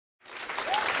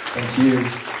Thank you.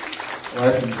 Well, I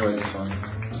hope you enjoyed this one.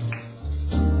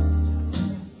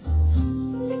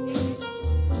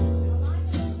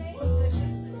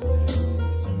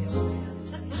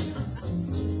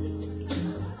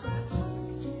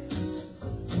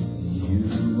 You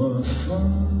were far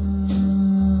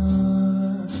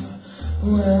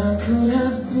when I could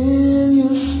have been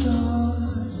your star.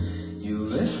 You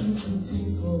listened to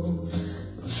people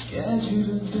who scared you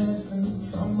to death, and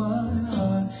from my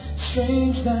heart,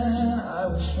 strange that I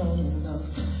was strong enough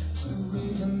to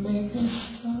even make a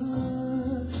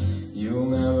start. You'll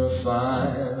never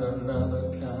find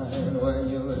another kind when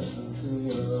you listen to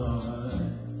your heart.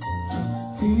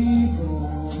 People,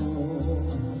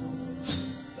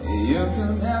 you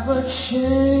can never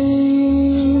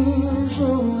change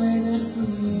the way they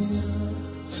feel.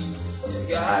 You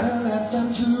gotta let them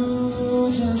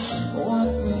do just what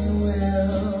they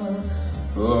will,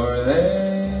 or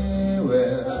they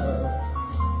will.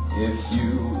 If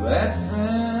you let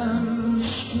them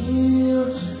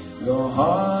steal your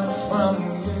heart from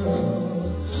you,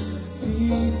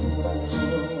 people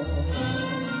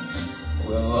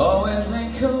will always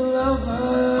make a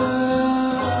lover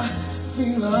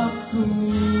feel a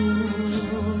fool.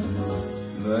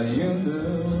 But you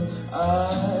knew I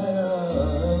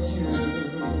loved you.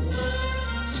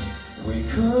 We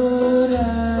could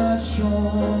have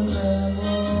shown them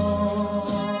all.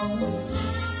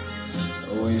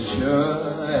 We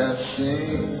should have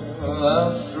seen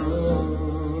love through.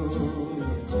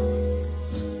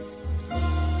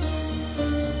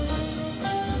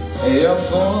 You're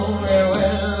fooling me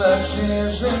with the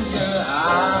tears in your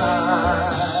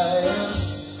eyes,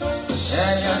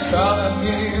 and you're calling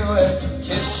me with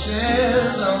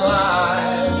kisses and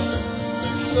lies.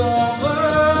 So much,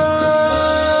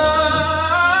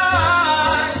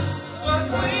 but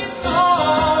please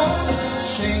don't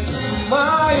take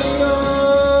my heart.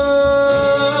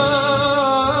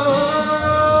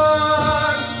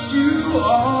 You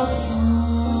are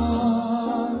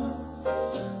far.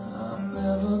 I'm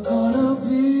never gonna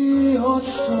be your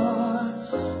star.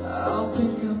 I'll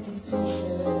pick up the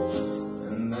pieces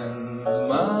and mend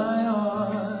my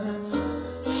heart.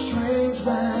 Strange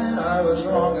that I was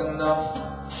wrong enough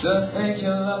to think you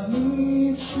loved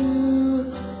me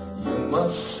too. You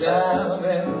must have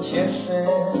been kissing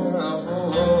a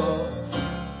fool.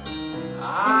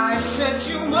 I said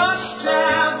you must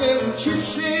have been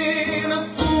kissing a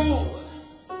fool.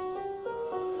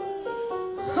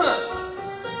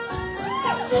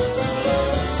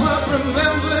 But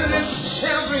remember this,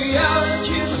 every other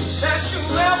kiss that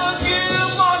you'll ever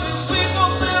give on this sweet no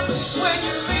lip. When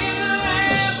you leave the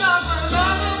hands of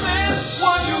another man,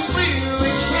 one you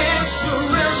really can't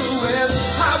surrender with,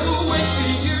 I will wait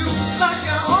for you like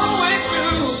I always do.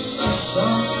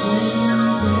 Something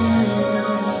there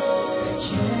I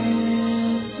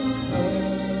can't compare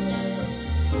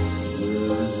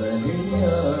with any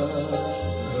other.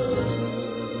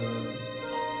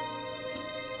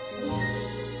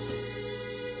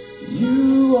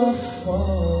 You are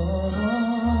far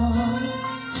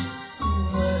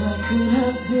when I could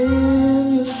have been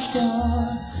your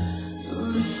star. You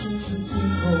listen to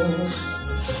people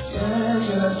scared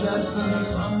to death, and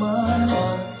from my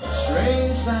heart,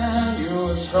 strange that you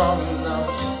were strong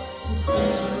enough to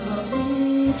think you loved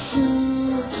me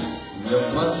too. You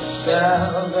must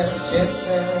have been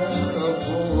kissing a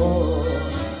fool.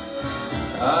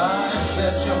 I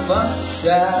said you must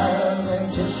have been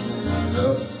kissing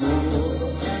a fool.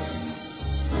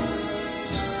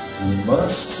 You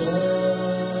must have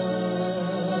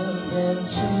been